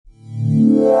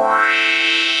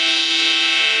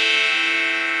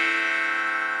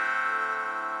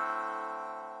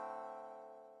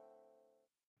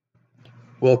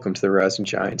Welcome to the Rising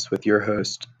Giants with your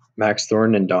host, Max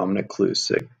Thornton and Dominic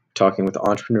Klusik, talking with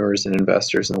entrepreneurs and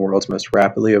investors in the world's most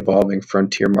rapidly evolving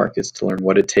frontier markets to learn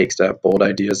what it takes to have bold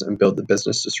ideas and build the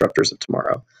business disruptors of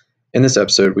tomorrow. In this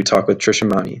episode, we talk with Trisha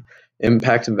Money,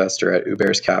 impact investor at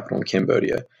Ubears Capital in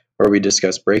Cambodia, where we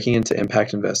discuss breaking into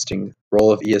impact investing,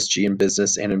 role of ESG in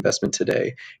business and investment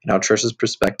today, and how Trisha's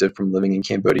perspective from living in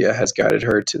Cambodia has guided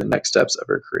her to the next steps of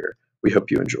her career. We hope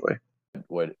you enjoy.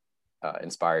 What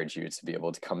inspired you to be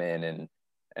able to come in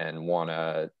and want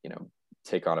to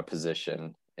take on a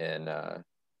position in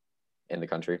the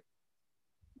country?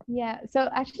 Yeah, so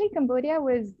actually Cambodia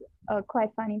was quite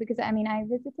funny because I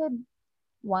visited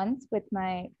once with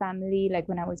my family, like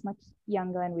when I was much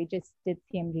younger, and we just did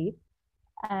Siem Reap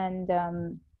and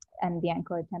the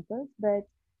Angkor Wat temples, but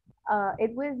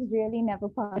it was really never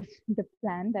part of the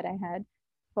plan that I had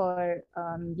for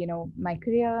my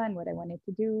career and what I wanted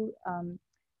to do.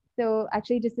 So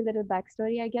actually, just a little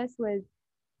backstory, I guess, was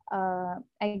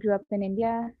I grew up in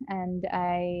India, and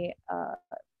I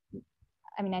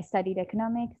studied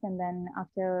economics, and then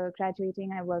after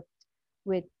graduating, I worked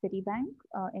with Citibank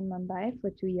in Mumbai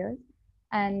for 2 years.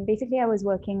 And basically, I was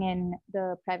working in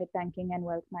the private banking and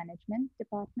wealth management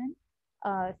department.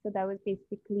 So that was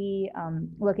basically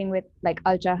working with like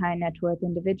ultra high net worth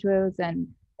individuals and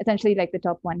essentially like the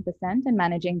top 1% and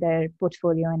managing their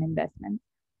portfolio and investments.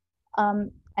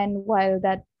 And while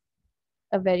that's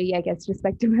a very, I guess,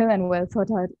 respectable and well thought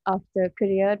out after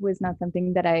career, it was not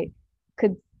something that I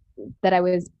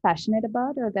was passionate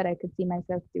about or that I could see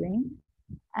myself doing.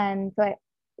 And so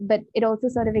but it also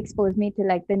sort of exposed me to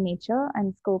like the nature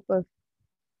and scope of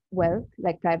wealth,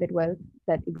 like private wealth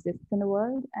that exists in the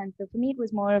world. And so for me, it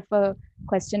was more of a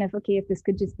question of, okay, if this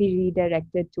could just be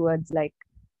redirected towards like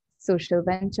social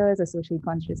ventures or socially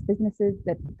conscious businesses,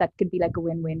 that could be like a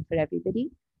win-win for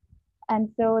everybody. And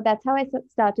so that's how I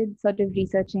started sort of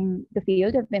researching the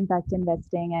field of impact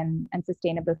investing and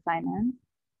sustainable finance.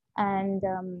 And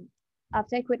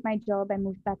after I quit my job, I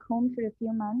moved back home for a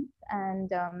few months,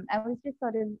 and I was just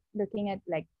sort of looking at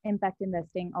like impact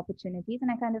investing opportunities,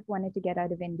 and I kind of wanted to get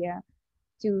out of India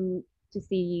to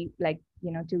see like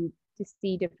to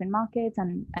see different markets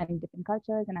and different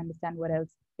cultures and understand what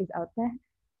else is out there.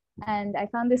 And I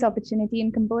found this opportunity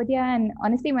in Cambodia. And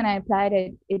honestly, when I applied,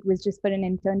 it was just for an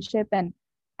internship. And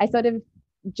I sort of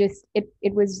just, it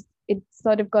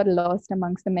sort of got lost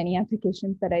amongst the many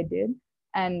applications that I did.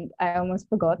 And I almost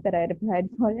forgot that I had applied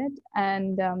for it.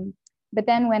 And, but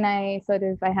then when I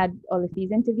had all of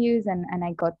these interviews and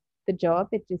I got the job,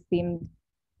 it just seemed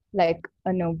like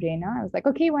a no-brainer. I was like,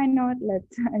 okay, why not?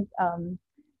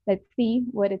 Let's see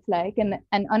what it's like.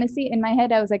 And honestly, in my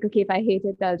head, I was like, okay, if I hate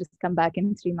it, I'll just come back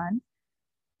in 3 months.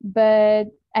 But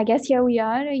I guess here we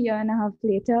are a year and a half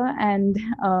later, and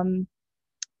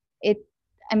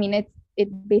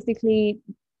it basically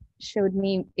showed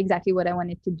me exactly what I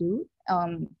wanted to do.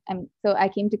 So I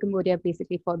came to Cambodia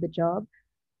basically for the job,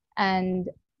 and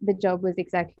the job was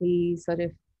exactly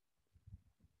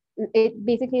it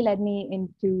basically led me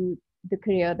into the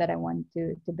career that I want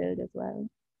to build as well.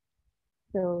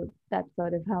 So that's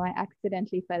sort of how I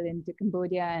accidentally fell into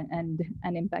Cambodia and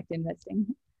impact investing.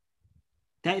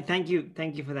 Thank you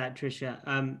for that,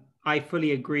 Trisha. I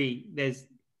fully agree.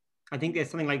 I think there's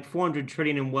something like 400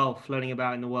 trillion in wealth floating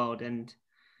about in the world, and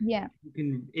yeah,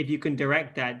 if you can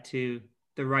direct that to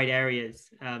the right areas,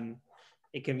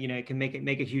 it can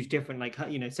make a huge difference. Like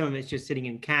some of it's just sitting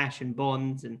in cash and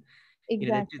bonds, and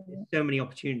exactly. there's so many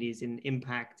opportunities in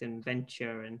impact and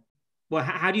venture. And well,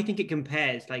 how do you think it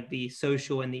compares, like the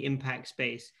social and the impact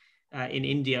space in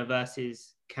India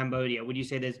versus Cambodia? Would you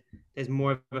say there's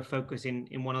more of a focus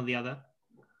in one or the other?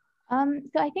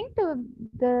 So I think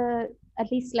the at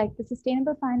least like the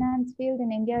sustainable finance field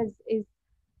in India is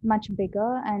much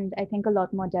bigger and I think a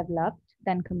lot more developed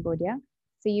than Cambodia.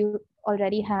 So you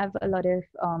already have a lot of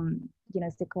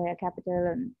Sequoia Capital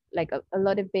and like a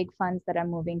lot of big funds that are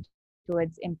moving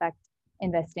towards impact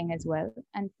investing as well.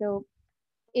 And so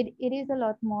it is a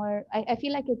lot more, I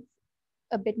feel like it's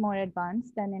a bit more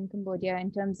advanced than in Cambodia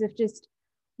in terms of just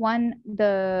one,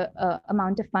 the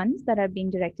amount of funds that are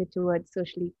being directed towards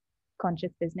socially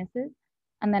conscious businesses.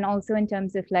 And then also in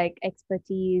terms of like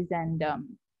expertise and,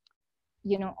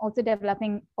 also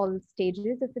developing all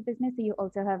stages of the business. So you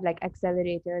also have like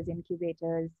accelerators,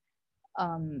 incubators,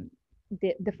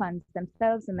 the funds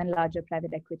themselves, and then larger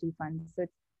private equity funds. So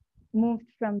it's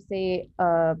moved from, say,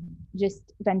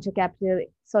 just venture capital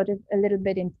sort of a little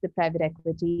bit into the private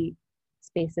equity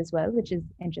space as well, which is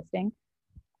interesting.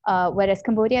 Whereas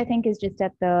Cambodia, I think, is just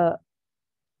at the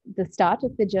start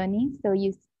of the journey. So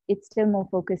it's still more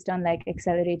focused on like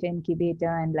accelerator,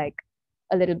 incubator, and like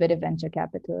a little bit of venture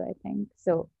capital, I think.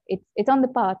 So it's on the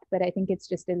path, but I think it's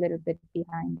just a little bit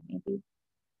behind maybe.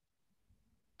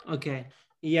 Okay.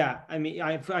 Yeah, I mean,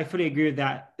 I fully agree with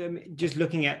that. Just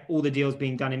looking at all the deals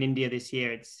being done in India this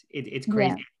year, it's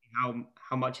crazy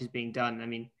how much is being done. I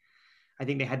mean, I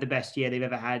think they had the best year they've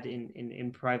ever had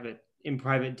in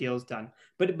private deals done.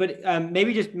 But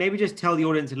maybe just tell the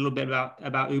audience a little bit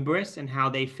about Uberis and how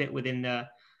they fit within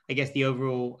the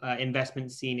overall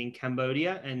investment scene in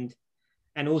Cambodia,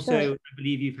 and also Sure. I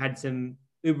believe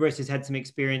Uberis has had some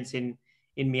experience in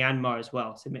Myanmar as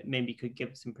well. So maybe you could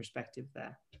give some perspective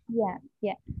there.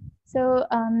 Yeah. So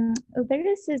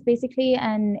Uberis is basically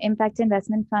an impact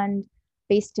investment fund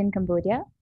based in Cambodia.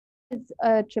 It's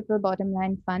a triple bottom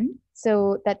line fund.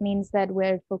 So that means that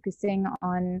we're focusing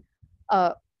on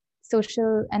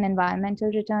social and environmental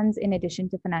returns in addition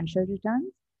to financial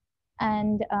returns.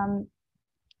 And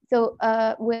so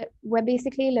we're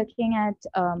basically looking at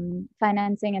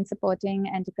financing and supporting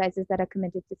enterprises that are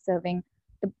committed to serving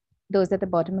those at the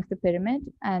bottom of the pyramid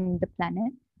and the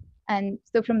planet. And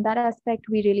so from that aspect,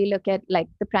 we really look at like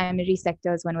the primary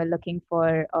sectors when we're looking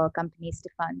for companies to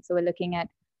fund. So we're looking at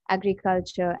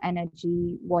agriculture,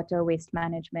 energy, water, waste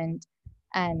management,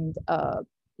 and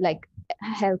like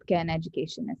healthcare and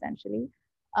education, essentially.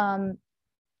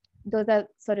 Those are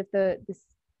sort of the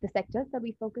sectors that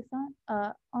we focus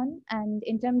on. And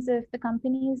in terms of the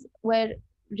companies, we're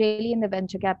really in the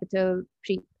venture capital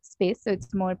space. So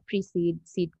it's more pre-seed,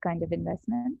 seed kind of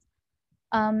investments.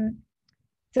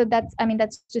 So that's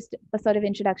just a sort of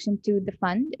introduction to the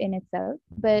fund in itself.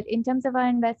 But in terms of our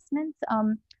investments,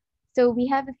 so we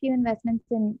have a few investments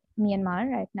in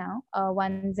Myanmar right now.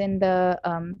 One's in the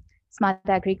smart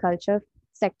agriculture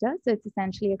sector. So it's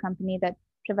essentially a company that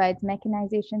provides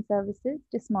mechanization services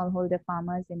to smallholder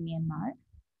farmers in Myanmar.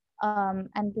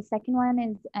 And the second one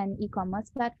is an e-commerce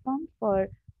platform for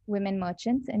women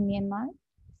merchants in Myanmar.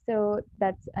 So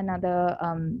that's another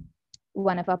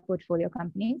one of our portfolio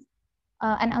companies.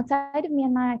 And outside of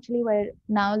Myanmar, actually, we're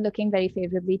now looking very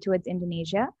favorably towards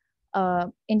Indonesia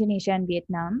and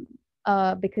Vietnam,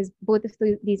 because both of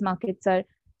these markets are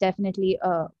definitely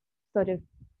sort of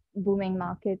booming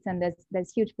markets, and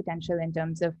there's huge potential in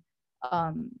terms of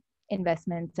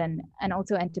investments and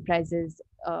also enterprises,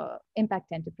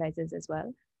 impact enterprises as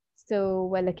well. So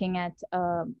we're looking at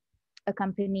a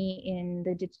company in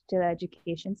the digital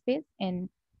education space in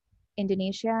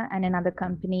Indonesia and another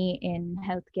company in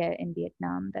healthcare in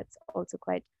Vietnam. That's also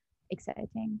quite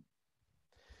exciting.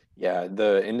 Yeah,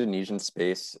 the Indonesian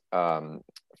space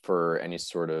for any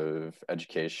sort of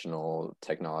educational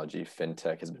technology,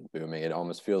 fintech has been booming. It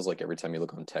almost feels like every time you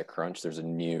look on TechCrunch, there's a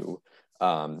new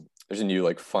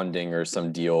like funding or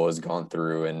some deal has gone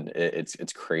through, and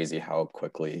it's crazy how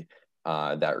quickly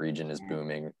that region is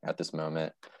booming at this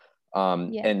moment.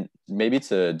 And maybe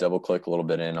to double click a little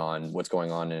bit in on what's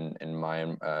going on in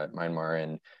Myanmar,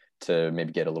 and to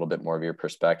maybe get a little bit more of your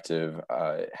perspective,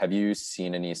 have you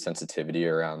seen any sensitivity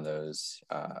around those,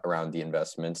 around the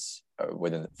investments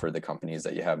for the companies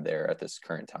that you have there at this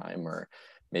current time? Or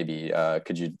maybe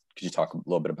could you talk a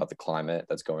little bit about the climate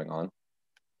that's going on?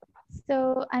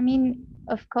 So, I mean,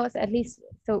 of course, I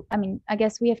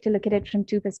guess we have to look at it from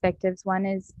two perspectives. One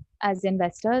is as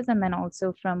investors, and then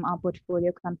also from our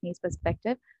portfolio company's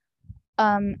perspective.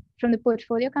 From the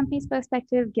portfolio company's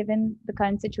perspective, given the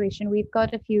current situation, we've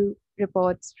got a few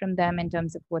reports from them in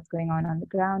terms of what's going on the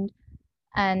ground.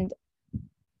 And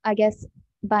I guess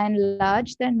by and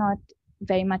large, they're not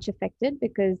very much affected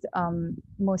because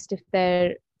most of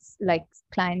their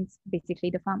clients, basically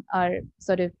the farm, are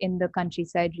sort of in the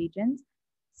countryside regions.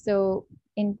 So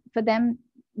for them,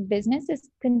 business is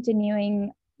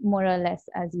continuing more or less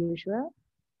as usual.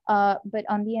 But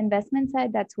on the investment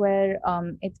side, that's where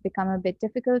it's become a bit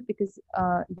difficult because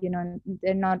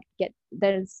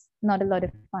there's not a lot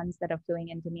of funds that are flowing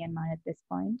into Myanmar at this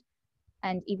point.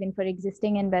 And even for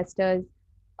existing investors,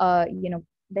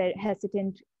 they're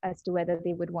hesitant as to whether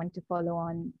they would want to follow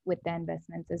on with their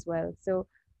investments as well. So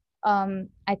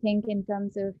I think in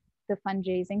terms of the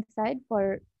fundraising side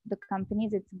for the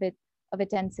companies, it's a bit of a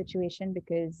tense situation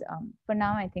because for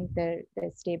now, I think they're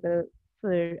stable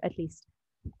for at least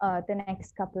the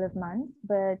next couple of months.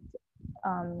 But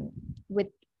with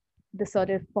the sort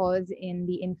of pause in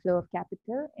the inflow of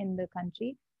capital in the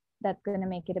country, that's going to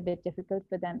make it a bit difficult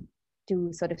for them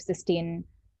to sort of sustain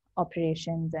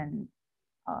operations and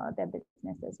their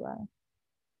business as well.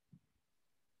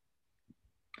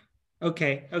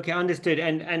 Okay, understood.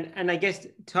 And I guess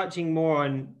touching more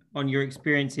on your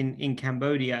experience in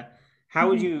Cambodia, how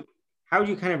would you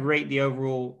kind of rate the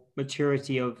overall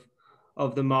maturity of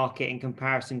of the market in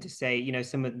comparison to, say, you know,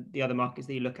 some of the other markets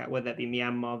that you look at, whether that be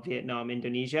Myanmar, Vietnam,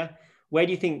 Indonesia? Where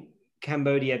do you think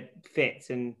Cambodia fits,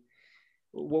 and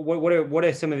what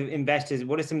are some of the investors,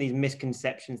 what are some of these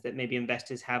misconceptions that maybe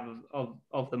investors have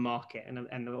of the market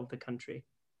and of the country?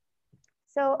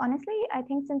 So honestly, I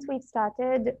think since we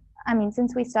started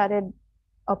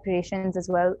operations as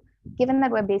well, given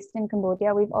that we're based in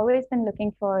Cambodia, we've always been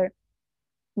looking for,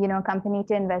 you know, a company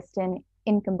to invest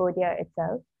in Cambodia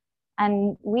itself.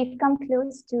 And we've come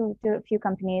close to a few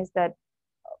companies that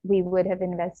we would have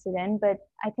invested in. But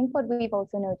I think what we've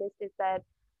also noticed is that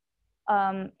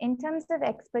in terms of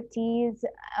expertise,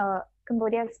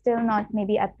 Cambodia is still not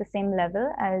maybe at the same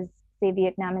level as, say,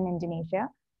 Vietnam and Indonesia.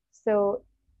 So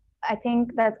I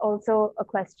think that's also a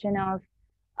question of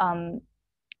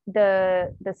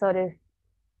the sort of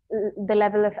the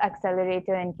level of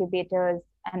accelerator incubators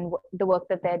and the work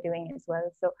that they're doing as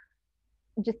well. So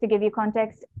just to give you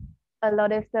context, a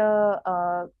lot of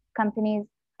the companies,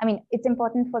 I mean, it's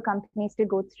important for companies to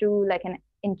go through like an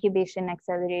incubation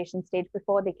acceleration stage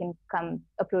before they can come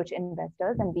approach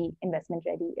investors and be investment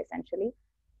ready, essentially.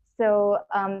 So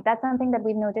that's something that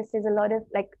we've noticed is a lot of,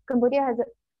 like, Cambodia has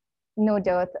no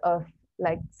dearth of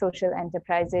like social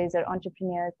enterprises or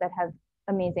entrepreneurs that have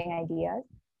amazing ideas,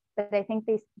 but I think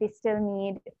they still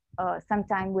need some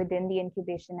time within the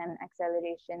incubation and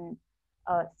acceleration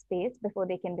space before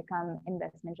they can become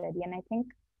investment ready. And I think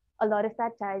a lot of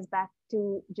that ties back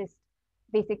to just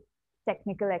basic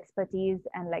technical expertise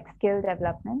and like skill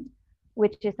development,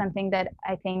 which is something that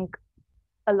I think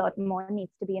a lot more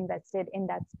needs to be invested in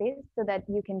that space so that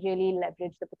you can really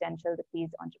leverage the potential that these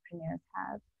entrepreneurs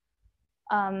have.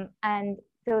 And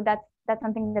so that's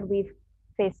something that we've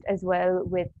faced as well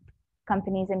with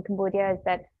companies in Cambodia, is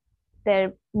that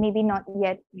they're maybe not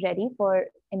yet ready for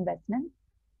investment.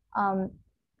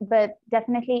 But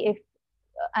definitely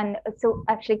and so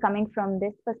actually coming from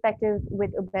this perspective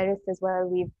with Uberis as well,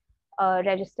 we've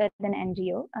registered an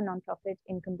NGO, a nonprofit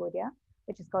in Cambodia,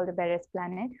 which is called Uberis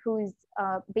Planet, whose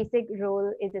basic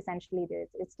role is essentially this: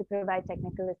 it's to provide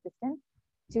technical assistance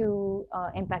to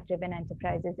impact-driven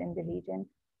enterprises in the region.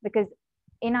 Because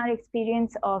in our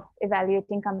experience of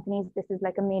evaluating companies, this is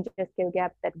like a major skill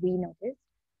gap that we noticed.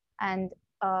 And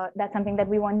that's something that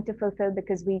we want to fulfill,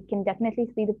 because we can definitely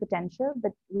see the potential,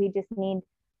 but we just need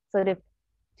sort of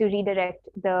to redirect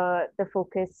the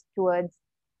focus towards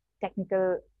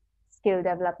technical skill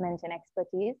development and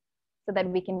expertise so that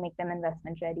we can make them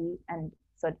investment ready and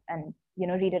you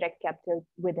know, redirect capital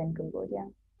within Cambodia.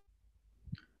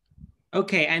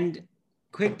 Okay, and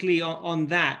quickly on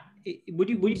that, would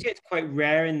you say it's quite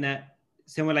rare in that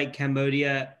somewhere like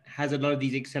Cambodia has a lot of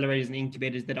these accelerators and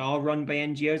incubators that are run by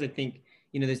NGOs? I think,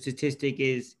 you know, the statistic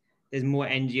is there's more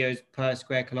NGOs per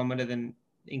square kilometer than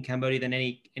in Cambodia than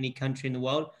any country in the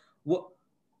world.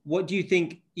 What do you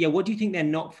think? Yeah, what do you think they're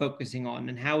not focusing on,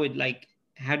 and how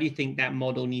do you think that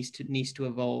model needs to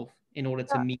evolve in order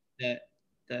to meet the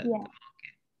market?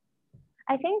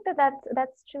 I think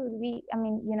that's true. I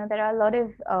mean, you know, there are a lot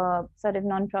of sort of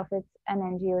nonprofits and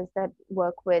NGOs that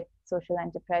work with social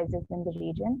enterprises in the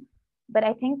region, but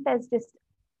I think there's just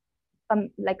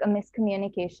like a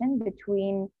miscommunication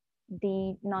between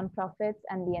the nonprofits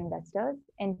and the investors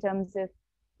in terms of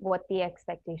what the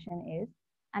expectation is.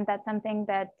 And that's something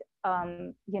that,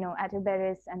 you know, at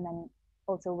Uberis and then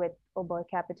also with Obor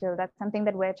Capital, that's something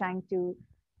that we're trying to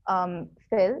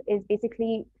fill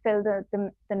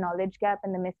the knowledge gap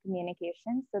and the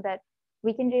miscommunication, so that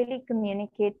we can really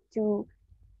communicate to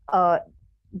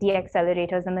the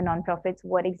accelerators and the nonprofits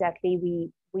what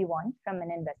exactly we want from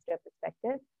an investor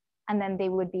perspective. And then they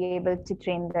would be able to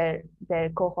train their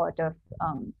cohort of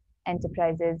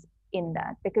enterprises in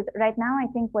that. Because right now, I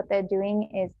think what they're doing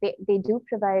is they do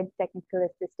provide technical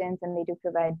assistance and they do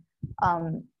provide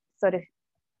sort of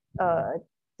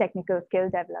technical skill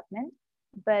development,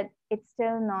 but it's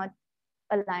still not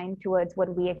aligned towards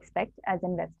what we expect as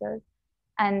investors.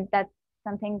 And that's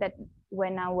something that we're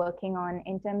now working on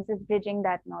in terms of bridging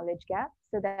that knowledge gap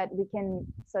so that we can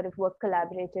sort of work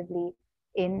collaboratively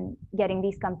in getting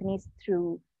these companies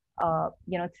through,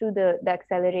 you know, through the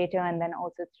accelerator and then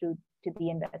also through to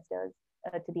the investors,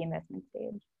 to the investment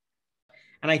stage.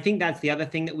 And I think that's the other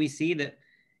thing that we see, that,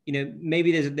 you know,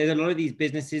 maybe there's a lot of these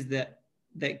businesses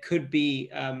that could be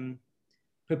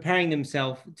preparing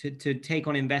themselves to take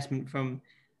on investment from,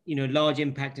 you know, large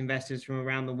impact investors from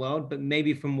around the world, but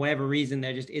maybe from whatever reason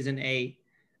there just isn't a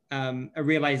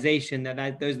realization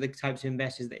that those are the types of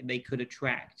investors that they could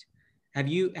attract. Have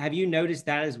you noticed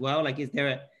that as well? Like, is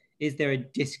there a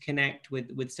disconnect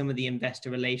with some of the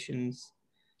investor relations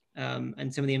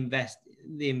and some of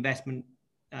the investment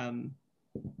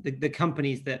the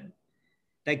companies that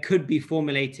that could be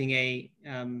formulating a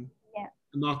Yeah.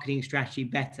 marketing strategy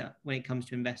better when it comes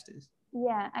to investors?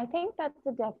 Yeah, I think that's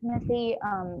definitely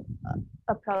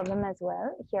a problem as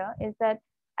well here, is that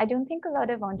I don't think a lot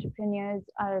of entrepreneurs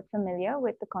are familiar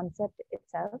with the concept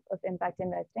itself of impact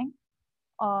investing.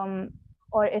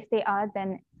 Or if they are,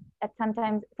 then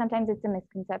sometimes it's a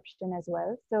misconception as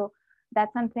well. So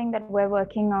that's something that we're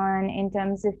working on in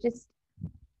terms of just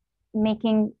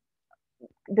making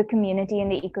the community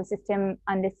and the ecosystem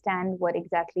understand what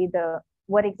exactly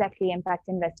impact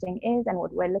investing is and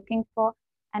what we're looking for,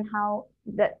 and how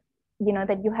that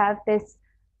you have this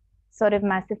sort of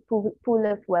massive pool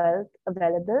of wealth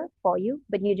available for you,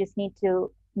 but you just need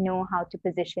to know how to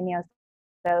position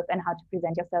yourself and how to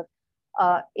present yourself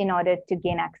in order to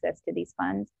gain access to these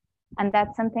funds. And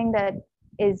that's something that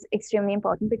is extremely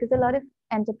important, because a lot of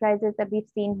enterprises that we've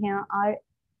seen here are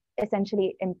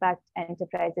essentially impact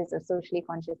enterprises or socially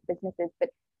conscious businesses, but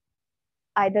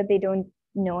either they don't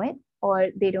know it or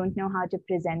they don't know how to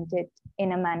present it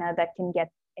in a manner that can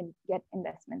get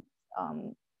investments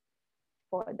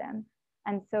for them.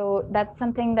 And so that's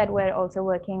something that we're also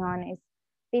working on, is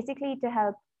basically to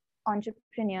help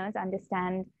entrepreneurs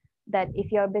understand that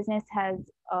if your business has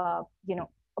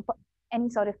any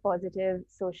sort of positive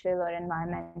social or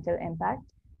environmental impact,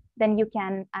 then you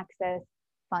can access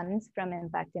funds from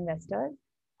impact investors.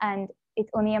 And it's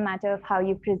only a matter of how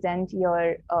you present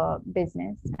your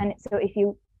business. And so if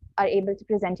you are able to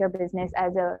present your business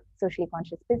as a socially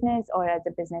conscious business, or as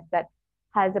a business that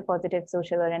has a positive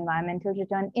social or environmental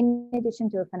return in addition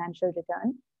to a financial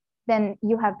return, then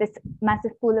you have this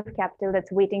massive pool of capital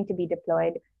that's waiting to be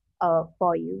deployed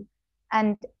for you.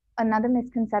 And another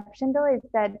misconception, though, is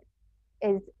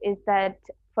that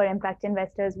for impact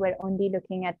investors, we're only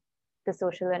looking at the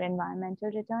social or environmental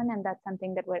return. And that's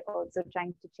something that we're also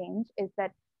trying to change, is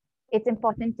that it's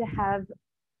important to have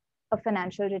a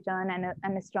financial return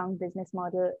and a strong business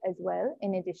model as well,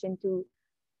 in addition to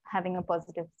having a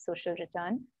positive social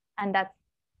return. And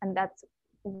that's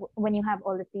when you have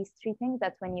all of these three things,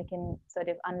 that's when you can sort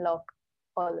of unlock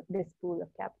all of this pool of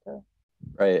capital.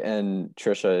 Right. And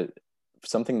Trisha,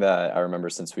 something that I remember,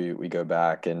 since we go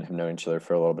back and have known each other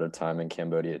for a little bit of time in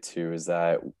Cambodia too, is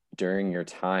that during your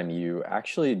time, you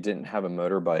actually didn't have a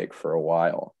motorbike for a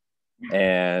while.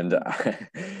 And you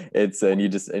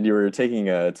were taking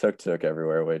a tuk-tuk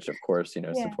everywhere, which of course,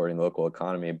 supporting the local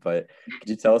economy. But could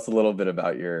you tell us a little bit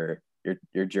about your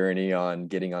journey on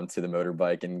getting onto the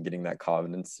motorbike and getting that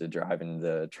confidence to drive in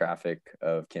the traffic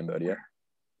of Cambodia?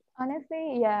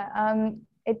 Honestly, yeah.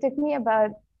 It took me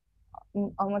about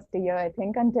almost a year, I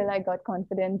think, until I got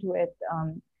confident with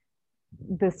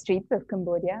the streets of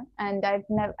Cambodia. And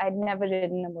I'd never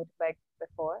ridden a motorbike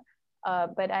before,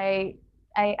 but I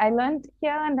learned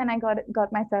here, and then I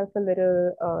got myself a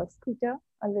little scooter,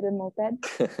 a little moped.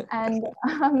 And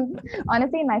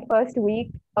honestly, my first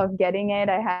week of getting it,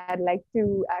 I had like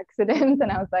 2 accidents,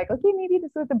 and I was like, okay, maybe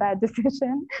this was a bad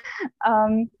decision.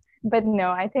 But no,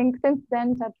 I think since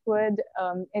then, touch wood,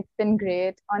 it's been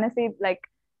great. Honestly, like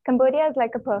Cambodia is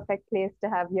like a perfect place to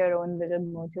have your own little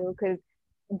moto, because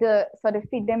the sort of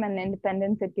freedom and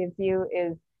independence it gives you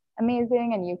is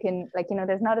amazing. And you can, like,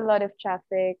 there's not a lot of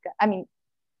traffic. I mean,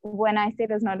 when I say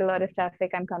there's not a lot of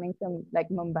traffic, I'm coming from like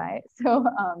Mumbai. So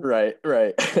right.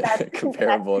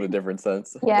 Comparable in a different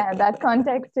sense. Yeah, that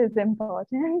context is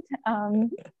important.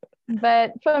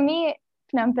 But for me,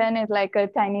 Phnom Penh is like a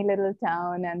tiny little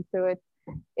town, and so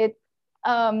it's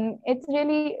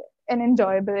really an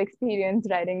enjoyable experience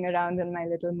riding around in my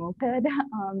little moped.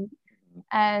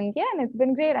 And yeah, and it's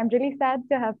been great. I'm really sad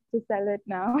to have to sell it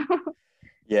now.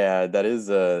 Yeah, that is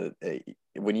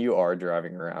when you are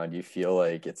driving around, you feel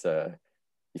like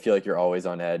you're always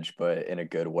on edge, but in a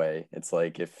good way. It's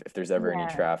like if there's ever any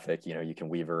traffic, you can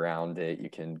weave around it. You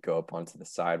can go up onto the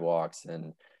sidewalks,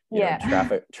 and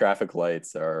traffic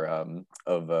lights are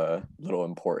of little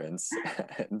importance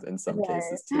in some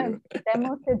cases too. They're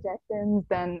more suggestions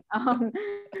than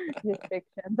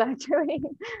restrictions, actually.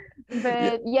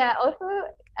 But also,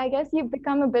 I guess you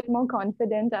become a bit more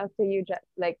confident after you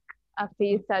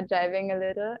start driving a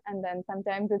little, and then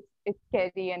sometimes it's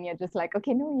scary, and you're just like,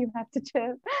 okay, no, you have to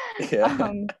chill.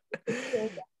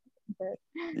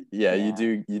 You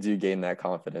do gain that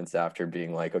confidence after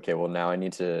being like, okay, well, now I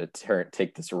need to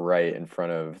take this right in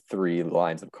front of 3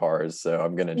 lines of cars, so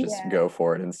I'm gonna just go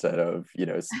for it instead of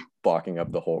blocking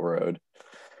up the whole road.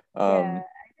 I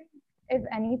think if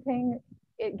anything,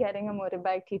 getting a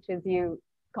motorbike teaches you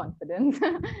confidence.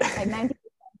 Like 90%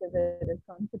 of it is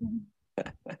confidence.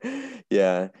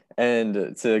 Yeah,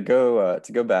 and to go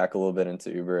back a little bit into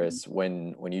Uberus,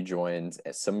 when you joined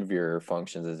some of your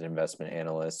functions as an investment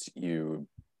analyst, you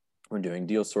we're doing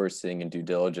deal sourcing and due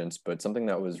diligence. But something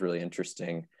that was really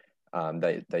interesting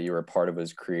that you were a part of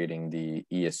was creating the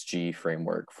ESG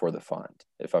framework for the fund,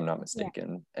 if I'm not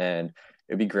mistaken. Yeah. And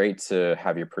it'd be great to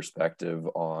have your perspective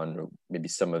on maybe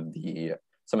some of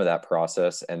that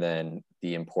process, and then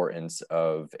the importance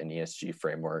of an ESG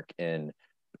framework in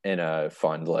a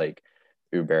fund like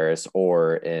Uberis,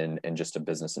 or in just a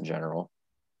business in general.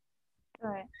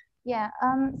 Sure. Yeah.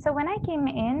 So when I came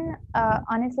in,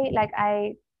 honestly, like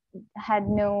I had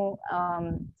no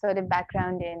sort of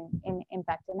background in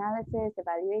impact analysis,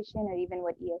 evaluation, or even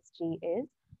what ESG is.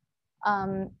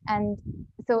 And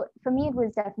so for me, it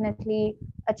was definitely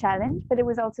a challenge, but it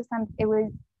was also it was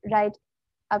right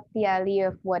up the alley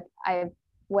of what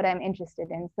I'm interested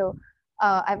in. So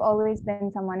I've always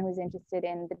been someone who's interested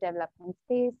in the development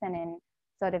space and in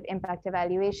sort of impact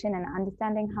evaluation and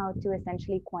understanding how to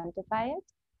essentially quantify it.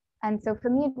 And so for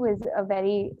me, it was a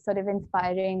very sort of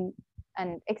inspiring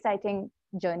and exciting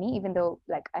journey, even though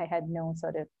like I had no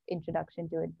sort of introduction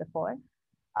to it before.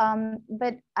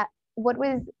 But what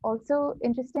was also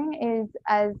interesting is,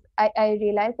 as I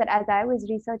realized that as I was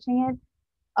researching it,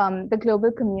 the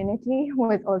global community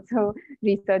was also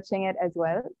researching it as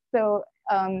well. So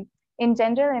in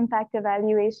general, impact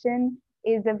evaluation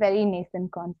is a very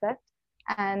nascent concept.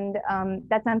 And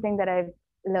that's something that I've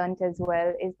learned as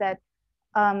well, is that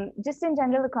just in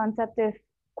general, the concept of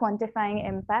quantifying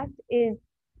impact is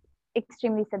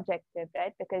extremely subjective,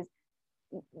 right? Because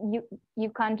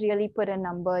you can't really put a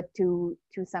number to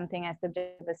something as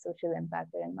subjective as social impact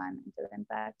or environmental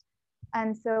impact.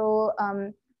 And so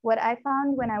what I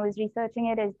found when I was researching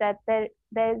it is that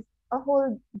there's a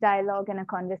whole dialogue and a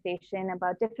conversation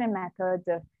about different methods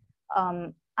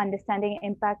of understanding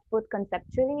impact, both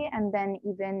conceptually and then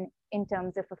even in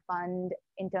terms of a fund,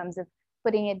 in terms of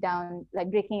putting it down,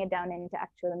 like breaking it down into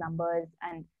actual numbers,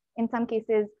 and in some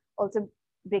cases also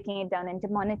breaking it down into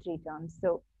monetary terms.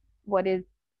 So what is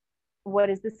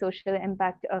the social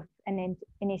impact of an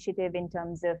initiative in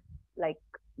terms of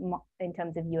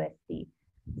USD?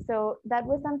 So that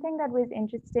was something that was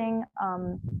interesting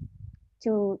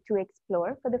to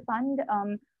explore for the fund.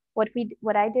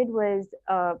 What I did was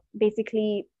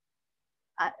basically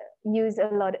use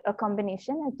a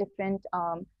combination of different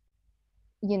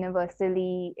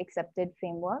universally accepted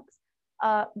frameworks.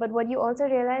 But what you also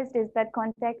realized is that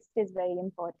context is very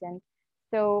important.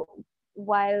 So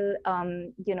while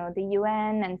the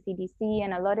UN and CDC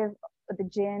and a lot of the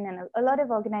GIN and a lot of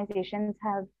organizations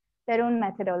have their own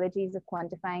methodologies of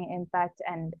quantifying impact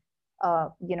and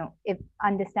if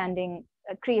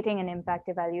creating an impact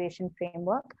evaluation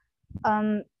framework,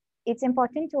 it's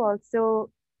important to also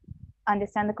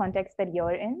understand the context that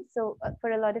you're in. So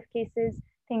for a lot of cases,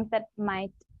 things that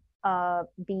might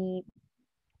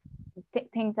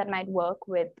things that might work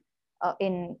with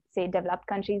in, say, developed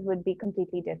countries would be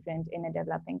completely different in a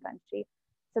developing country.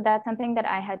 So that's something that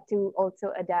I had to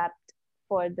also adapt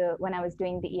when I was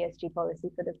doing the ESG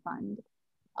policy for the fund.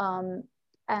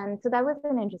 And so that was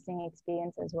an interesting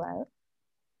experience as well.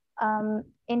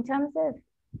 In terms of,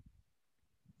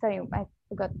 sorry, I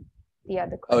forgot the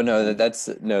other question. Oh no,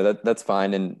 that's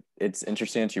fine. And it's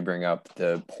interesting that you bring up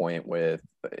the point with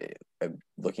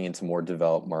looking into more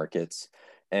developed markets.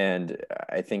 And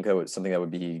I think something that would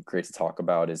be great to talk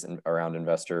about is around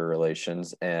investor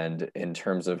relations, and in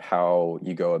terms of how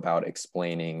you go about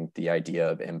explaining the idea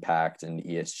of impact and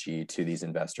ESG to these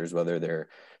investors,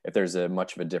 if there's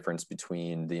much of a difference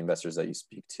between the investors that you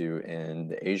speak to in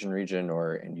the Asian region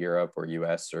or in Europe or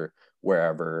US or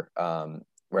wherever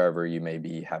you may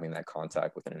be having that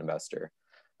contact with an investor.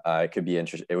 It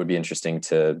would be interesting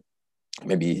to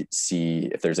maybe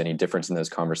see if there's any difference in those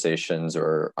conversations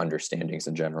or understandings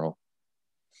in general.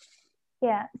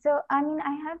 Yeah, so I mean,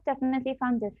 I have definitely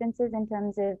found differences in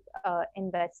terms of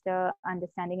investor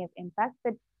understanding of impact,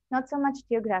 but not so much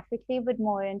geographically, but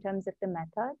more in terms of the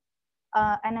method.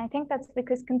 And I think that's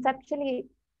because conceptually,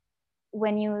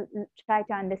 when you try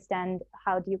to understand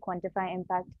how do you quantify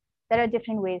impact, there are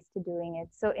different ways to doing it.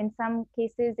 So in some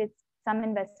cases, some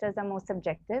investors are more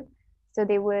subjective. So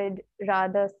they would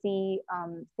rather see,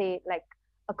 say, like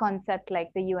a concept like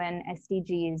the UN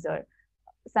SDGs or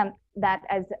that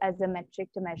as a metric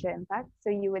to measure impact. So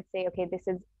you would say, okay, this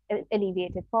is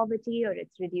alleviated poverty, or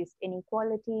it's reduced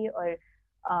inequality, or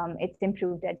it's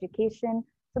improved education.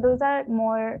 So those are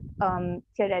more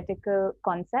theoretical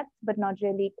concepts, but not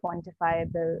really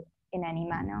quantifiable in any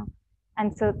manner.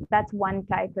 And so that's one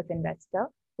type of investor,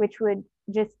 which would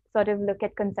just sort of look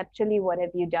at conceptually, what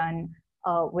have you done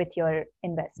with your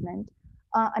investment.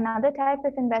 Another type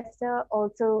of investor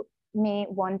also may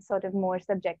want sort of more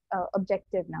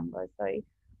objective numbers, sorry.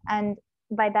 And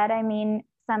by that, I mean,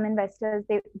 some investors,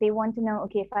 they want to know,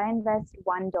 okay, if I invest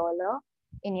 $1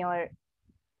 in your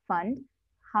fund,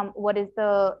 what is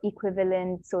the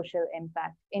equivalent social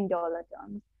impact in dollar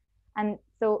terms? And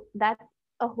so that's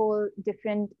a whole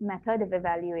different method of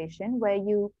evaluation where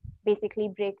you basically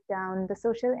break down the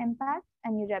social impact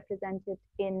and you represent it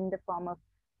in the form of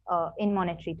in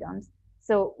monetary terms.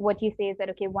 So what you say is that,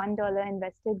 okay, $1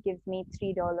 invested gives me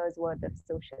 $3 worth of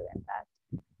social impact.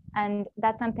 And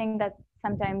that's something that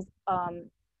sometimes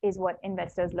is what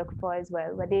investors look for as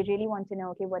well, where they really want to know,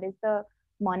 okay, what is the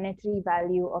monetary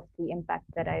value of the impact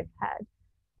that I've had?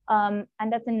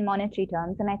 And that's in monetary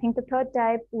terms. And I think the third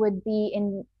type would be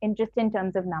in just in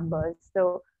terms of numbers.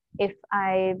 So if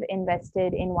I've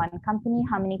invested in one company,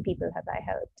 how many people have I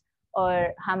helped?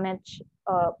 Or how much,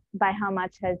 by how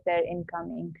much has their income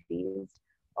increased?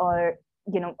 Or,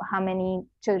 how many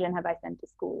children have I sent to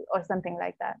school or something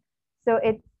like that? So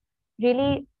it's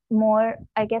really more,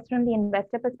 I guess, from the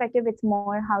investor perspective, it's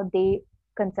more how they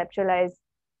conceptualize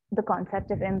the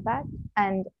concept of impact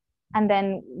and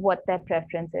then what their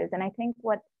preference is. And I think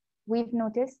what we've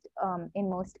noticed in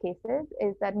most cases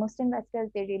is that most investors,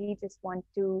 they really just want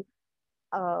to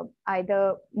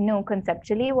either know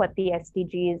conceptually what the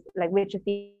SDGs, like which of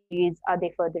the SDGs are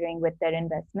they furthering with their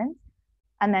investments,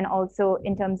 and then also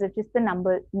in terms of just the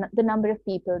number of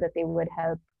people that they would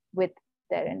help with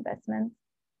their investments.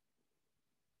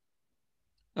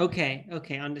 Okay,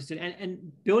 understood.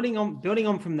 And building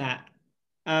on from that,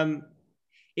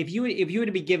 if you were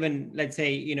to be given, let's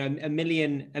say, $1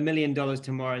 million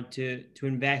tomorrow to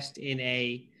invest in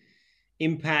a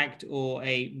impact or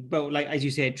like as you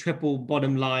say, a triple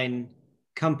bottom line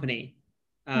company,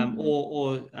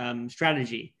 or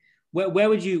strategy, where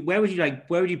would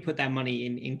you put that money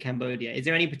in Cambodia? Is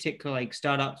there any particular like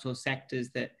startups or sectors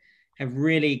that have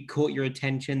really caught your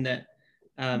attention that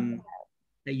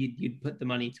that you'd put the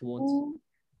money towards?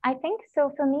 I think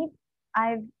so. For me,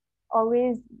 I've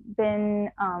always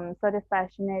been sort of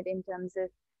passionate in terms of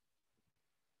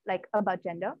like about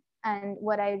gender. And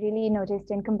what I really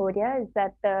noticed in Cambodia is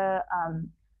that the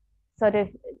sort of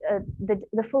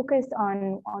the focus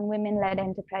on women-led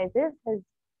enterprises has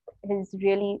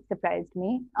really surprised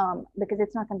me, because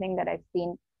it's not something that I've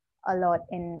seen a lot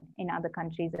in other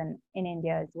countries and in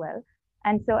India as well.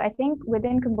 And so I think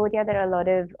within Cambodia, there are a lot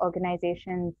of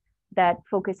organizations that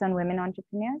focus on women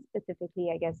entrepreneurs, specifically,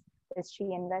 I guess, there's She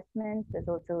Investments, there's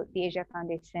also the Asia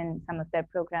Foundation. Some of their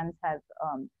programs are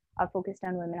focused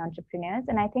on women entrepreneurs.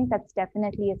 And I think that's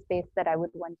definitely a space that I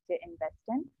would want to invest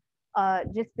in,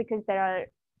 just because there are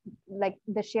like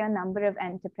the sheer number of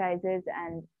enterprises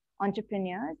and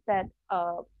entrepreneurs that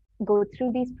go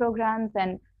through these programs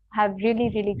and have really,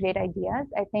 really great ideas.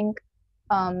 I think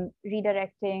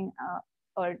redirecting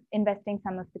or investing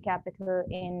some of the capital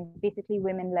in basically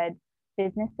women-led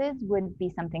businesses would be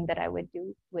something that I would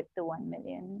do with the $1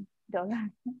 million.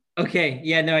 Okay,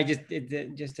 yeah, no,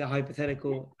 it's just a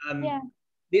hypothetical. Yeah.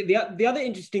 The other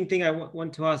interesting thing I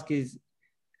want to ask is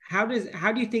how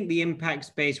do you think the impact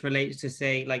space relates to,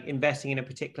 say, like investing in a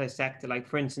particular sector? Like,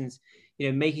 for instance,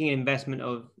 making an investment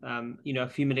of a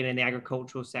few million in the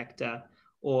agricultural sector,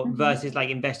 or versus like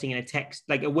investing in a tech,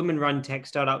 like a women-run tech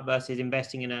startup, versus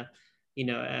investing in a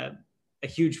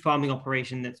huge farming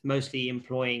operation that's mostly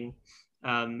employing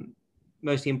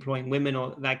women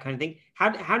or that kind of thing.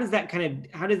 How does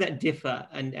that differ,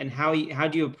 and how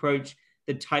do you approach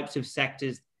the types of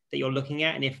sectors that you're looking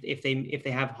at, and if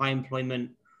they have high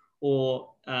employment,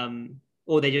 or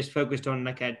they're just focused on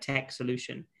like a tech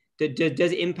solution?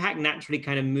 Does impact naturally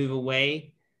kind of move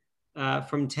away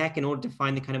from tech in order to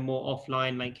find the kind of more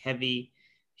offline, like heavy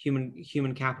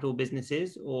human capital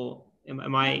businesses, or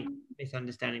am I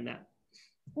misunderstanding that?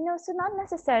 No, so not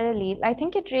necessarily. I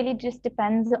think it really just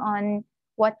depends on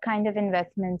what kind of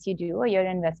investments you do or your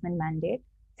investment mandate.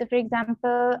 So for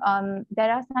example,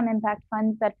 there are some impact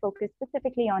funds that focus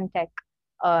specifically on tech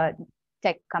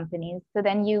companies. So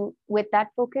then with that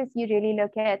focus, you really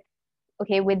look at,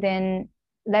 okay, within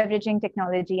leveraging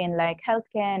technology in like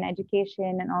healthcare and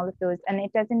education and all of those. And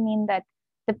it doesn't mean that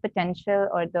the potential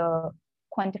or the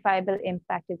quantifiable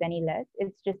impact is any less.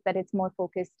 It's just that it's more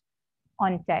focused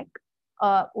on tech.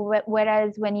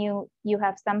 Whereas when you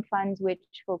have some funds which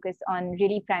focus on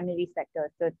really primary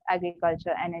sectors, so it's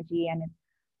agriculture, energy, and it's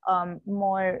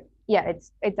more,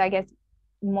 it's I guess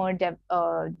more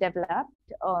developed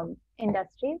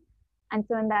industries. And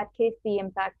so in that case, the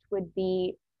impact would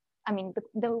be, I mean,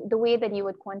 the way that you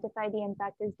would quantify the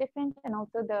impact is different, and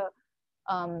also the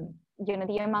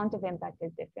the amount of impact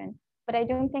is different. But I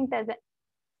don't think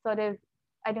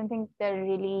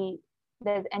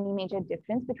there's any major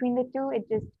difference between the two. It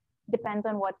just depends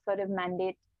on what sort of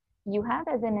mandate you have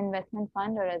as an investment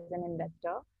fund or as an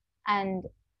investor, and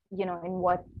in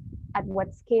at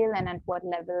what scale and at what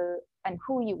level and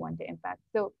who you want to impact.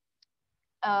 So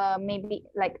maybe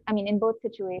in both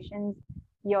situations,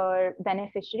 your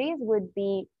beneficiaries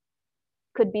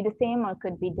could be the same or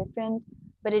could be different,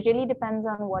 but it really depends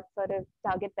on what sort of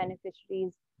target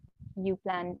beneficiaries you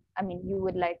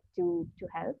would like to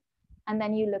help. And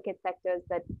then you look at sectors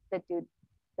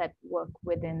that work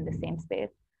within the same space.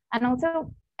 And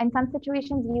also in some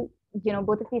situations,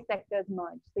 both of these sectors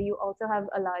merge. So you also have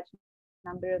a large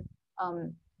number of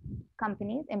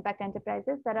companies, impact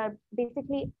enterprises, that are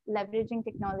basically leveraging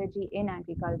technology in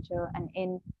agriculture and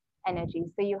in energy.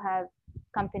 So you have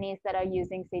companies that are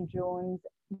using, say, drone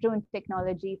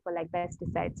technology for like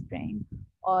pesticide spraying.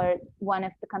 Or one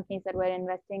of the companies that we're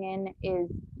investing in is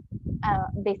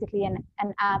basically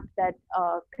an app that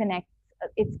connects,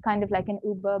 it's kind of like an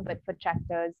Uber, but for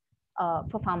tractors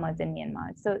for farmers in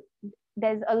Myanmar. So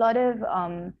there's a lot of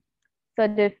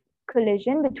sort of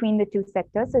collision between the two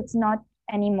sectors. So it's not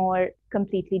anymore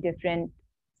completely different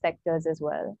sectors as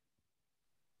well.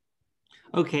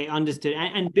 Okay, understood.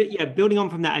 And yeah, building on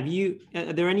from that,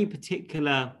 are there any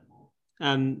particular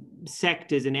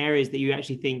sectors and areas that you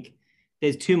actually think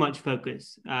there's too much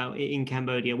focus in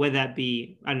Cambodia, whether that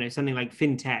be, I don't know, something like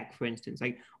fintech, for instance?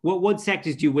 Like what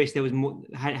sectors do you wish there was more,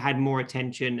 had more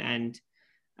attention, and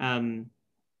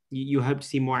you hope to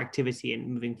see more activity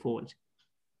in moving forward?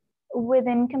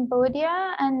 Within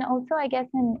Cambodia, and also I guess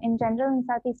in general in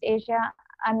Southeast Asia,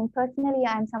 I mean, personally,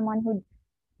 I'm someone who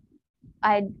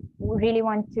I really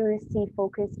want to see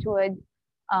focus towards,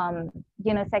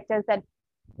 sectors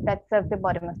that serve the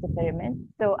bottom of the pyramid.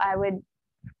 So I would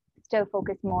still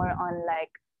focus more on like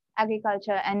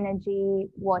agriculture, energy,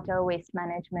 water, waste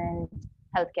management,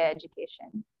 healthcare,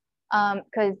 education.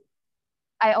 Because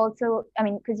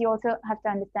you also have to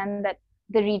understand that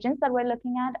the regions that we're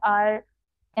looking at are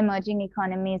emerging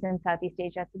economies in Southeast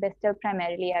Asia. So they're still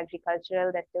primarily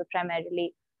agricultural. They're still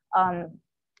primarily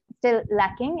still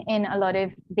lacking in a lot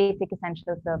of basic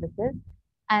essential services.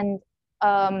 And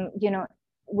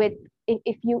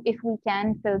if we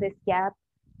can fill this gap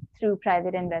through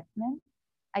private investment,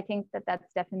 I think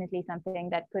that's definitely something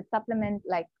that could supplement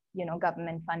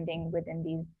government funding within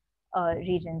these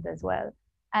regions as well.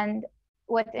 And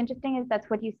what's interesting is that's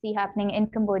what you see happening in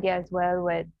Cambodia as well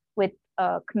with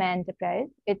Khmer Enterprise.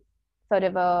 It's sort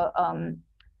of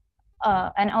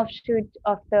an offshoot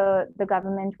of the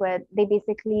government, where they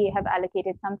basically have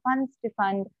allocated some funds to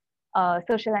fund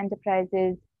social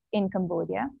enterprises in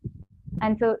Cambodia.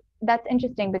 And so that's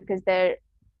interesting because they're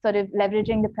sort of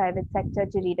leveraging the private sector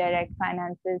to redirect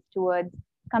finances towards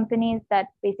companies that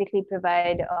basically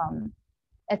provide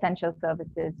essential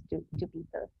services to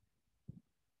people.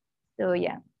 So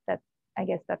yeah, I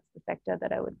guess that's the sector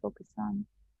that I would focus on.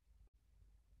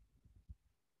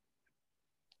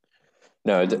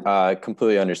 No, I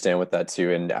completely understand with that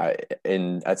too. And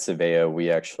at Savea, we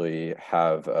actually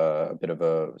have a bit of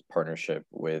a partnership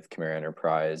with Khmer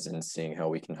Enterprise and seeing how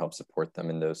we can help support them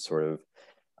in those sort of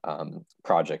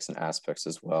projects and aspects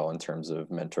as well, in terms of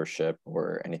mentorship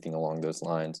or anything along those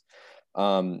lines.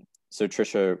 So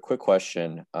Trisha, quick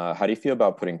question. How do you feel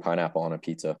about putting pineapple on a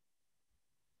pizza?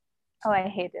 Oh, I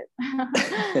hate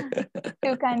it.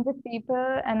 Two kinds of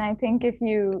people, and I think if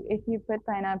you put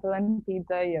pineapple on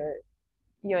pizza,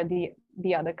 you're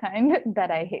the other kind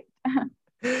that I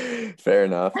hate. Fair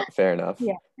enough.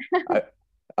 Yeah.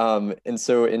 And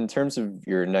so in terms of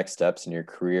your next steps in your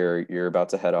career, you're about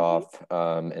to head off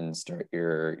and start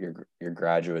your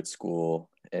graduate school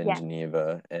in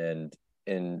Geneva. And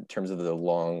in terms of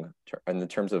in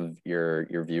terms of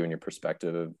your view and your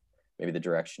perspective of maybe the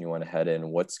direction you want to head in,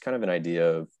 what's kind of an idea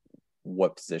of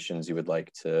what positions you would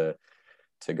like to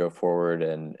go forward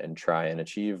and try and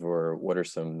achieve, or what are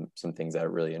some things that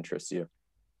really interest you?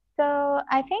 So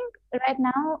I think right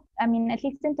now, I mean, at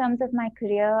least in terms of my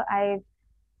career, I've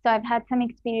had some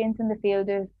experience in the field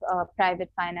of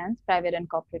private and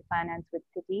corporate finance with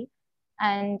Citi,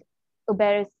 and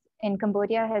Uberis in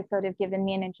Cambodia has sort of given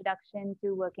me an introduction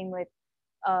to working with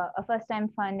a first-time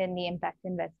fund in the impact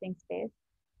investing space.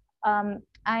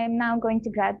 I'm now going to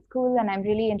grad school, and I'm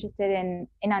really interested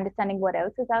in understanding what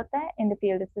else is out there in the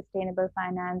field of sustainable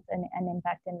finance and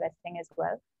impact investing as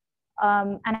well.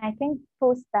 And I think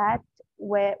post that,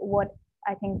 what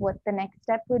the next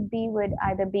step would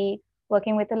either be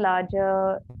working with a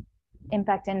larger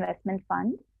impact investment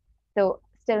fund, so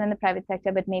still in the private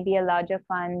sector, but maybe a larger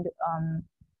fund,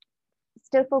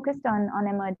 still focused on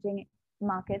emerging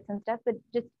markets and stuff, but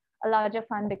just a larger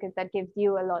fund, because that gives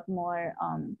you a lot more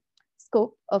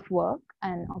scope of work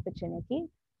and opportunity.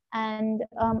 And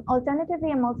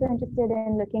alternatively, I'm also interested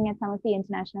in looking at some of the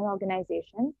international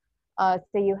organizations. So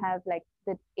you have like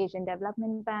the Asian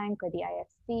Development Bank or the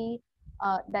IFC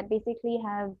that basically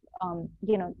have,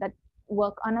 that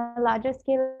work on a larger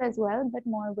scale as well, but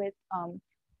more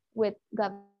with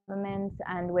governments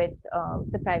and with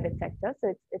the private sector.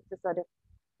 So it's a sort of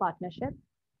partnership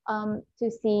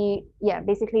to see, yeah,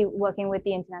 basically working with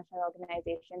the international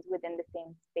organizations within the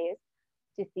same space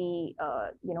to see,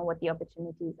 what the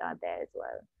opportunities are there as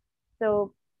well.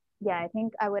 So, yeah, I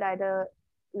think I would either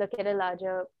look at a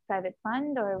larger private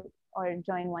fund or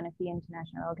join one of the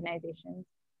international organizations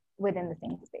within the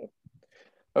same space.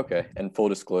 Okay, and full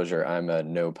disclosure, I'm a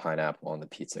no pineapple on the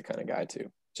pizza kind of guy too.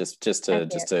 Just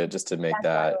to make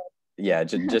that, yeah,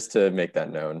 just to make that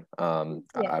known. Yeah.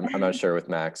 I'm not sure with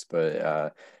Max,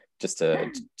 but just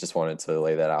wanted to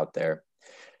lay that out there.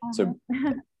 So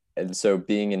and so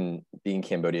being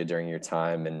Cambodia during your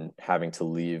time and having to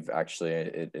leave, actually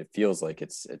it feels like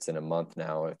it's in a month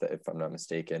now, if I'm not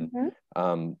mistaken.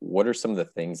 What are some of the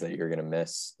things that you're going to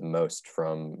miss the most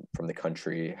from the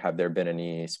country? Have there been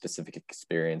any specific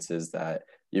experiences that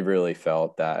you've really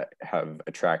felt that have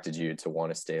attracted you to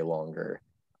want to stay longer,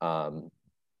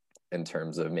 in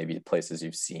terms of maybe places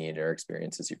you've seen or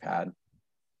experiences you've had?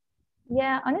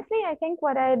 Yeah, honestly, I think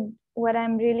what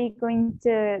I'm really going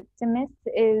to miss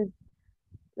is,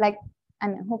 like,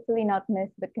 and hopefully not miss,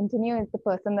 but continue, is the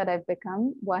person that I've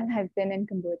become while I've been in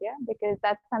Cambodia, because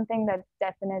that's something that's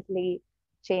definitely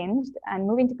changed, and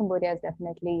moving to Cambodia has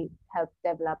definitely helped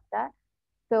develop that.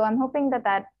 So I'm hoping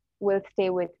that will stay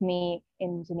with me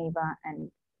in Geneva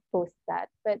and post that.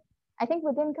 But I think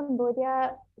within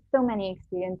Cambodia, so many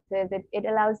experiences. It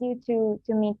allows you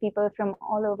to meet people from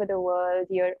all over the world.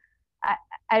 I,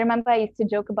 I remember I used to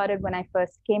joke about it when I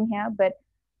first came here, but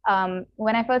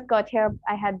when I first got here,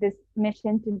 I had this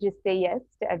mission to just say yes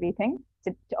to everything,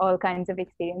 to all kinds of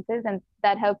experiences. And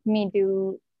that helped me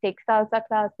take salsa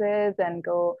classes and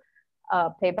go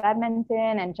play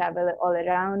badminton and travel all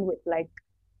around with like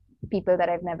people that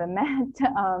I've never met.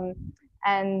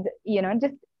 And,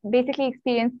 just basically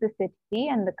experience the city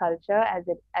and the culture as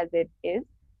it is.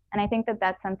 And I think that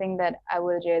that's something that I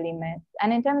will really miss.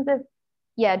 And in terms of,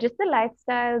 yeah, just the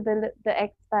lifestyle, the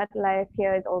expat life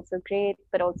here is also great,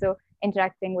 but also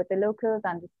interacting with the locals,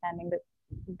 understanding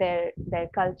their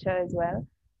culture as well.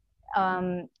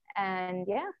 And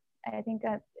yeah, I think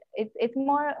it's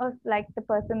more of like the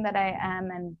person that I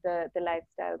am and the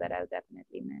lifestyle that I'll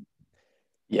definitely miss.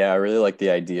 Yeah, I really like the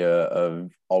idea of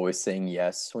always saying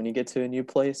yes when you get to a new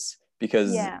place,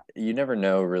 because you never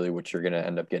know really what you're going to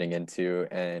end up getting into.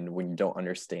 And when you don't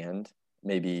understand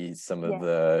maybe some of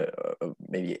the,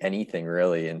 maybe anything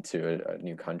really into a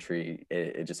new country,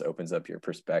 it just opens up your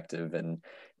perspective and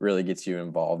really gets you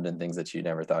involved in things that you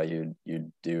never thought you'd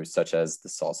do, such as the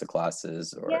salsa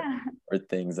classes or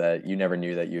things that you never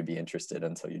knew that you'd be interested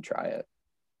until you try it.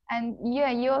 And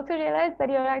yeah, you also realize that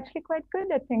you're actually quite good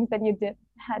at things that you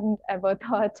hadn't ever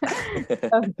thought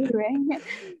of doing.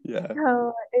 Yeah.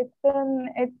 So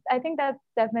I think that's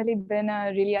definitely been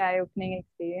a really eye-opening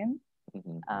experience.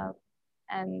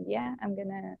 And yeah, I'm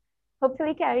gonna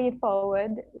hopefully carry it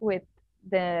forward with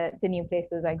the new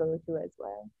places I go to as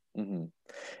well.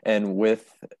 And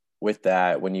with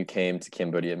that, when you came to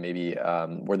Cambodia, maybe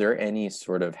were there any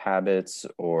sort of habits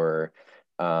or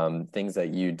things that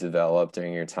you developed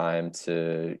during your time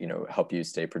to, help you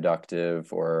stay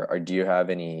productive, or do you have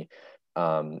any,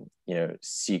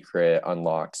 secret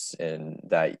unlocks in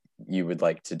that you would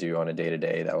like to do on a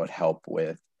day-to-day that would help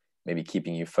with maybe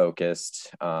keeping you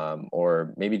focused,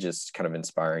 or maybe just kind of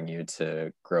inspiring you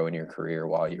to grow in your career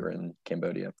while you were in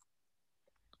Cambodia?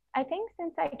 I think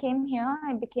since I came here,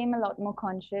 I became a lot more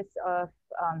conscious of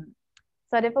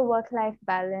sort of a work-life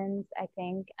balance, I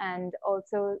think, and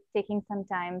also taking some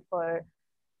time for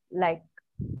like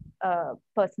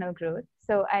personal growth.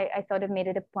 So I sort of made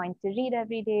it a point to read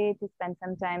every day, to spend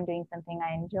some time doing something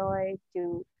I enjoy,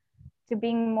 to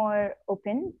being more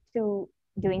open to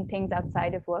doing things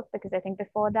outside of work. Because I think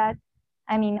before that,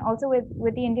 I mean, also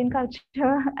with the Indian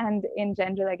culture and in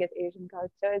general, I guess Asian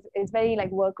culture is very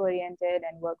like work oriented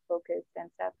and work focused and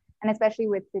stuff. And especially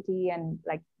with city and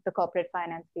like the corporate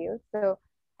finance field. So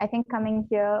I think coming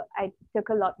here, I took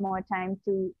a lot more time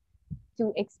to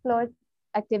explore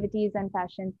activities and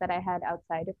passions that I had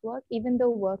outside of work, even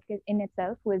though work in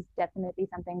itself was definitely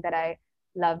something that I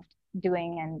loved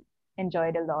doing and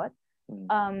enjoyed a lot.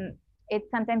 It's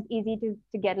sometimes easy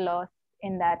to get lost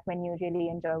in that when you really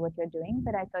enjoy what you're doing,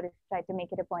 but I sort of try to make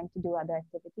it a point to do other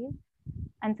activities.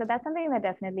 And so that's something that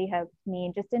definitely helped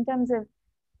me just in terms of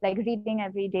like reading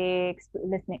every day,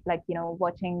 listening, like,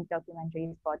 watching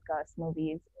documentaries, podcasts,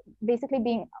 movies, basically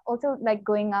being also like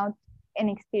going out and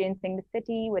experiencing the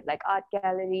city with like art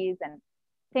galleries and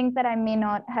things that I may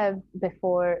not have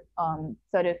before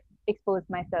sort of exposed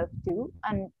myself to,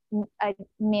 and I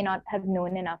may not have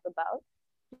known enough about.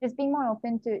 Just being more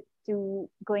open to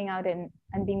going out and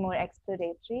being more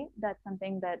exploratory. That's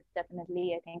something that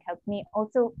definitely I think helped me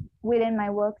also within my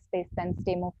workspace then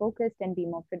stay more focused and be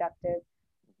more productive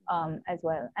as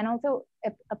well. And also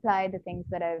apply the things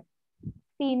that I've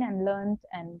seen and learned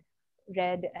and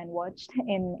read and watched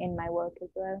in my work as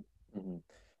well. Mm-hmm.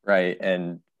 Right.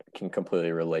 And can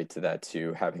completely relate to that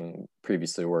too, having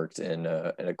previously worked in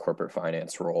a corporate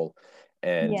finance role.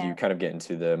 And Yeah. you kind of get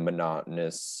into the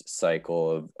monotonous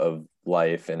cycle of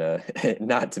life in a,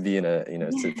 not to be in a,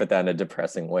 to put that in a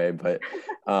depressing way, but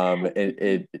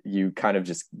you kind of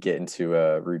just get into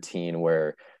a routine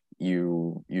where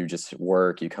you just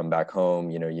work, you come back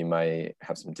home, you might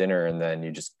have some dinner and then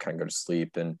you just kind of go to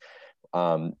sleep. And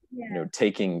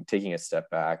taking a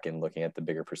step back and looking at the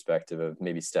bigger perspective of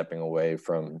maybe stepping away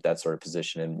from that sort of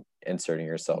position and inserting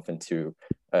yourself into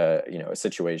a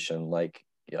situation like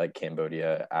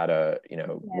Cambodia at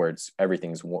where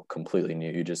everything's completely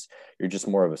new. You're just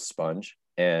more of a sponge,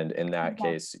 and in that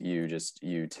case you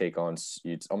take on,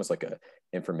 it's almost like a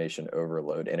information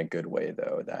overload in a good way,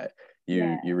 though, that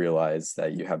you realize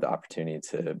that you have the opportunity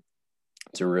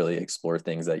to really explore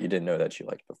things that you didn't know that you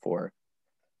liked before.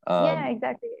 Yeah,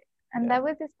 exactly. And that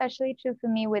was especially true for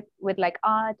me with like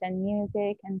art and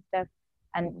music and stuff.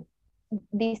 And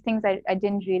these things I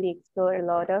didn't really explore a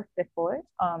lot of before,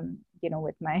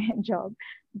 with my job.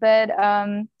 But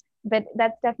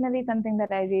that's definitely something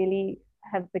that I really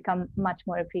have become much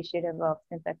more appreciative of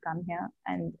since I've come here.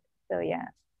 And so, yeah,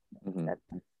 that's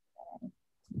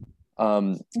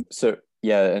so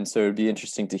yeah, and so it'd be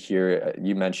interesting to hear,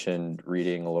 you mentioned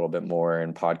reading a little bit more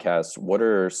and podcasts. What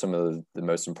are some of the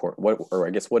most important,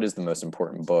 what is the most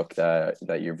important book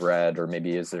that you've read, or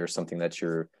maybe is there something that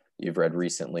you've read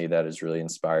recently that has really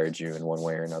inspired you in one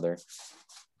way or another?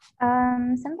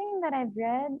 Something that I've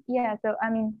read, yeah. So I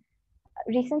mean,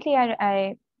 recently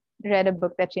I read a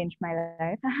book that changed my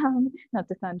life. Not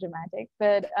to sound dramatic,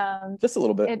 but just a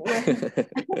little bit. It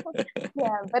was,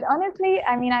 yeah. But honestly,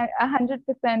 I mean, I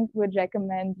 100% would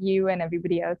recommend you and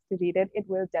everybody else to read it. It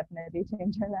will definitely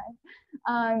change your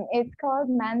life. It's called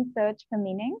Man's Search for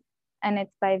Meaning, and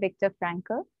it's by Viktor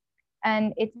Frankl.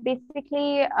 And it's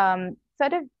basically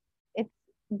it's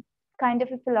kind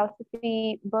of a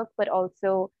philosophy book, but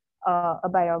also a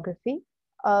biography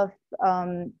of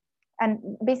and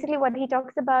basically what he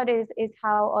talks about is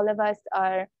how all of us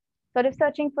are sort of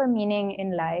searching for meaning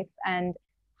in life, and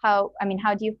how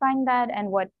do you find that,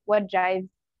 and what drives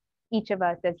each of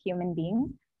us as human beings,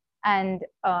 and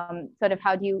sort of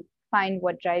how do you find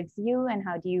what drives you, and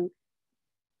how do you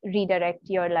redirect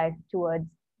your life towards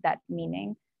that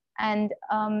meaning. And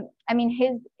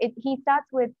he starts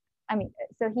with,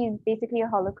 so he's basically a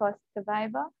Holocaust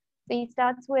survivor. So he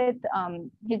starts with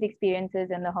his experiences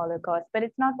in the Holocaust, but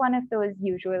it's not one of those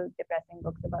usual depressing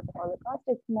books about the Holocaust.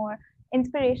 It's more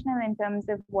inspirational in terms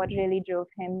of what really drove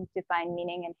him to find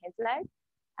meaning in his life.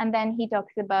 And then he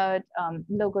talks about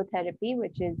logotherapy,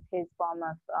 which is his form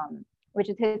of, which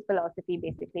is his philosophy,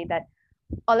 basically, that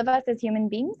all of us as human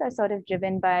beings are sort of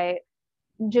driven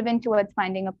towards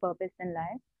finding a purpose in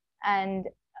life. And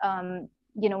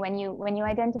when you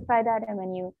identify that, and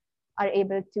when you are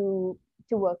able to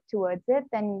work towards it,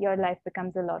 then your life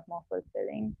becomes a lot more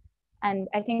fulfilling. And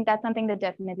I think that's something that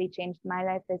definitely changed my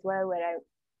life as well,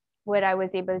 where I was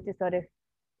able to sort of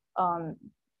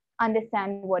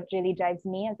understand what really drives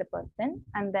me as a person,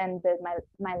 and then build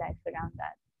my life around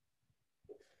that.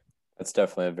 That's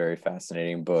definitely a very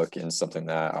fascinating book, and something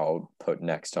that I'll put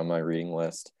next on my reading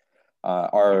list.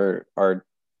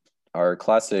 Our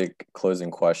classic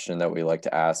closing question that we like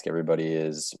to ask everybody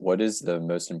is, what is the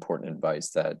most important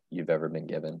advice that you've ever been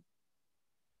given?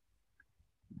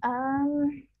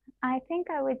 I think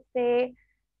I would say,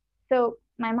 so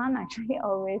my mom actually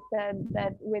always said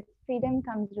that with freedom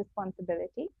comes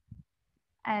responsibility.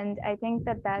 And I think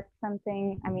that that's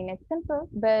something, it's simple,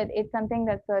 but it's something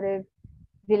that sort of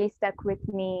really stuck with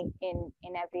me in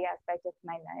every aspect of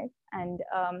my life. And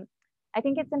I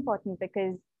think it's important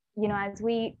because, as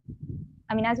we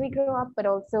grow up, but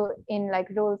also in like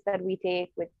roles that we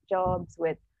take with jobs,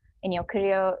 in your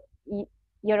career,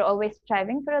 you're always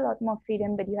striving for a lot more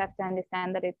freedom, but you have to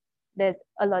understand that there's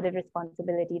a lot of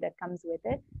responsibility that comes with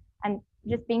it. And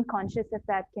just being conscious of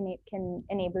that can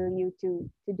enable you to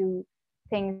do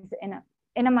things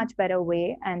in a much better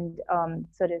way, and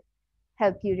sort of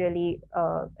help you really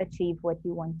achieve what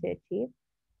you want to achieve.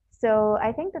 So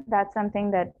I think that that's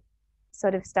something that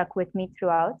sort of stuck with me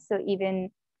throughout. So even,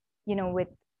 with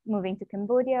moving to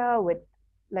Cambodia, with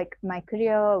like my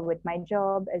career, with my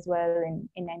job as well, in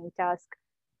any task,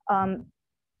 um,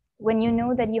 when you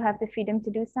know that you have the freedom to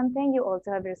do something, you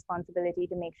also have a responsibility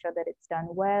to make sure that it's done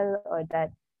well,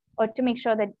 or to make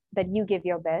sure that you give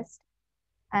your best.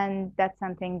 And that's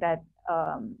something that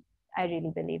I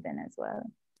really believe in as well.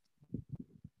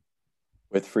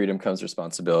 With freedom comes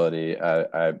responsibility.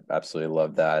 I absolutely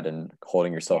love that, and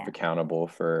holding yourself accountable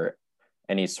for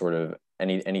any sort of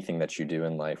anything that you do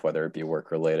in life, whether it be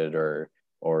work related or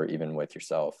even with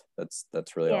yourself.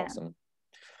 That's really awesome.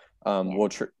 Well,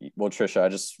 Trisha, I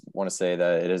just want to say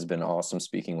that it has been awesome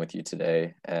speaking with you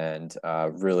today, and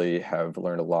really have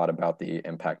learned a lot about the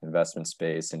impact investment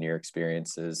space and your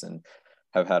experiences, and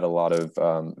have had a lot of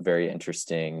very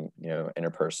interesting,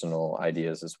 interpersonal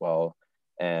ideas as well.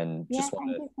 And just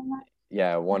thank you so much.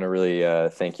 I want to really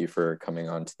thank you for coming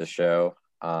on to the show.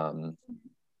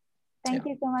 Thank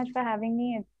you so much for having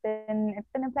me. It's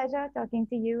been a pleasure talking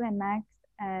to you and Max,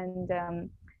 and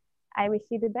I wish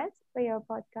you the best for your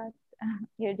podcast.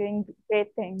 You're doing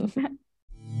great things.